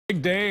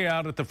Big day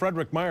out at the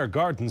Frederik Meijer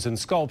Gardens in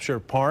Sculpture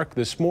Park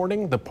this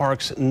morning. The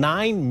park's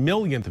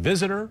 9-millionth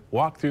visitor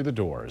walked through the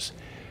doors.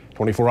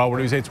 24-hour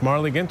News 8's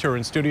Marley Ginter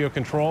in studio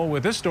control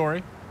with this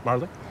story.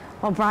 Marley?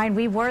 Well, Brian,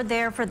 we were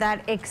there for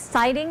that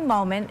exciting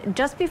moment.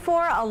 Just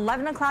before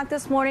 11 o'clock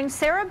this morning,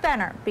 Sarah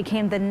Benner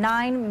became the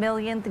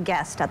 9-millionth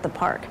guest at the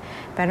park.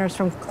 Benner's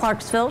from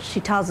Clarksville. She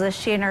tells us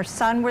she and her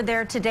son were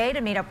there today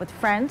to meet up with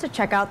friends to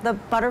check out the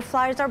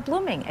Butterflies Are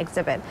Blooming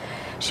exhibit.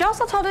 She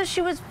also told us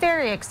she was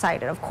very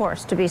excited, of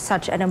course, to be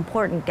such an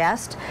important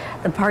guest.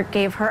 The park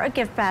gave her a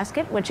gift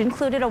basket, which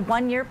included a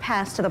one-year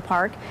pass to the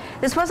park.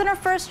 This wasn't her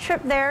first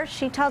trip there.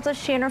 She tells us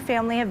she and her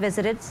family have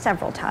visited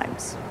several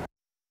times.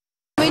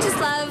 We just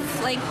love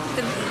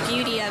the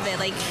beauty of it,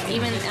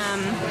 even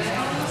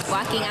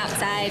walking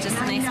outside, just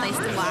a nice place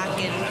to walk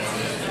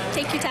and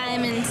take your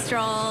time and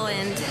stroll,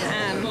 and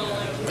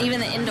even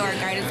the indoor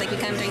gardens, we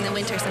come during the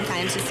winter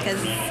sometimes just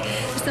because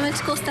there's so much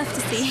cool stuff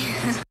to see.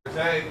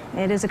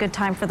 It is a good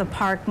time for the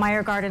park.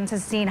 Meijer Gardens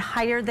has seen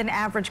higher than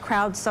average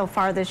crowds so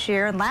far this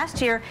year, and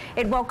last year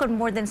it welcomed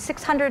more than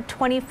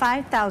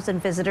 625,000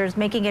 visitors,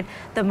 making it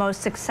the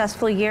most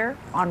successful year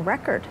on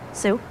record.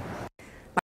 Sue?